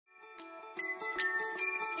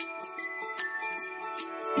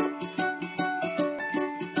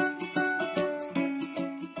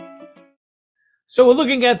So we're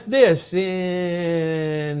looking at this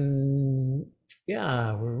and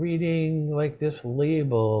yeah, we're reading like this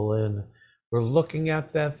label and we're looking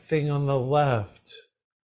at that thing on the left.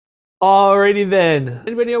 Alrighty then.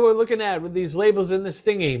 Anybody know what we're looking at with these labels in this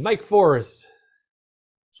thingy? Mike Forrest.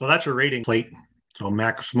 So that's your rating plate. So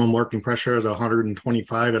maximum working pressure is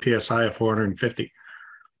 125, a PSI of 450.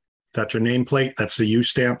 That's your nameplate. That's the U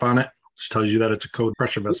stamp on it. This tells you that it's a code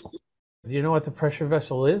pressure vessel. Do you know what the pressure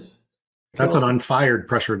vessel is? That's an unfired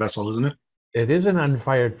pressure vessel, isn't it? It is an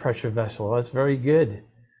unfired pressure vessel. That's very good.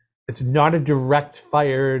 It's not a direct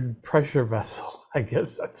fired pressure vessel. I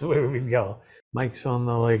guess that's the way we go. Mike's on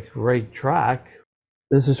the right track.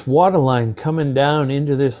 There's this water line coming down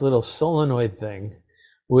into this little solenoid thing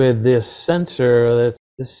with this sensor.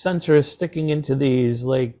 This sensor is sticking into these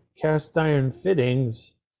cast iron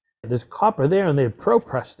fittings. There's copper there and they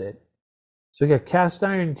pro-pressed it. So you got cast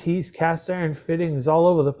iron teeth, cast iron fittings all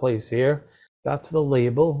over the place here. That's the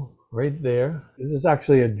label right there. This is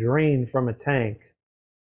actually a drain from a tank.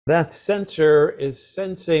 That sensor is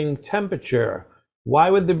sensing temperature. Why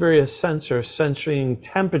would there be a sensor sensing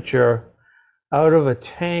temperature out of a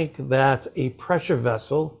tank that's a pressure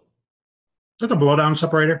vessel? Is that a blowdown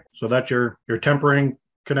separator? So that's your tempering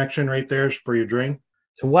connection right there for your drain?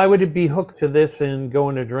 So why would it be hooked to this and go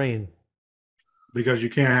in a drain? Because you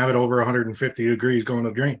can't have it over 150 degrees going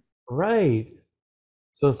to drain. Right.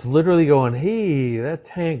 So it's literally going, hey, that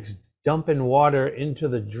tank's dumping water into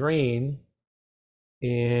the drain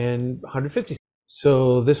in 150.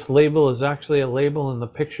 So this label is actually a label, and the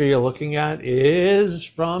picture you're looking at is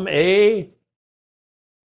from maybe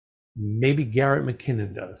Garrett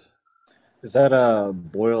McKinnon does. Is that a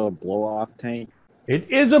boiler blow-off tank?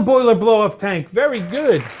 It is a boiler blow-off tank. Very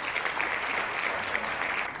good.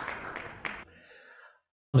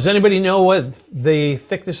 Does anybody know what the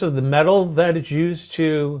thickness of the metal that is used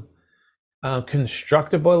to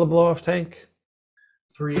construct a boiler blow-off tank?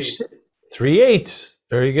 3/8. 3/8.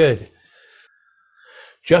 Very good.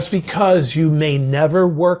 Just because you may never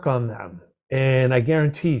work on them, and I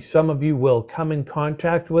guarantee some of you will come in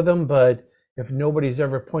contact with them, but if nobody's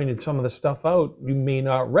ever pointed some of the stuff out, you may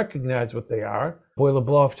not recognize what they are. Boiler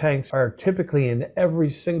blow-off tanks are typically in every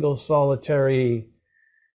single solitary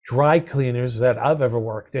dry cleaners that I've ever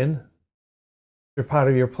worked in. They're part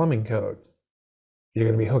of your plumbing code. You're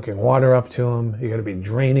going to be hooking water up to them. You're going to be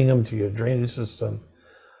draining them to your drainage system.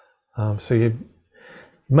 So you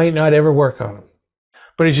might not ever work on them.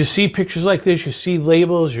 But as you see pictures like this, you see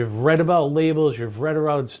labels, you've read about labels, you've read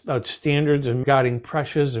about standards regarding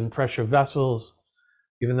pressures and pressure vessels.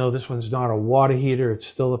 Even though this one's not a water heater, it's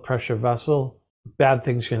still a pressure vessel. Bad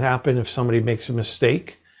things can happen if somebody makes a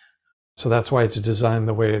mistake. So that's why it's designed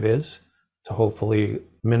the way it is, to hopefully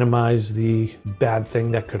minimize the bad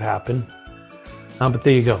thing that could happen. But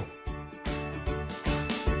there you go.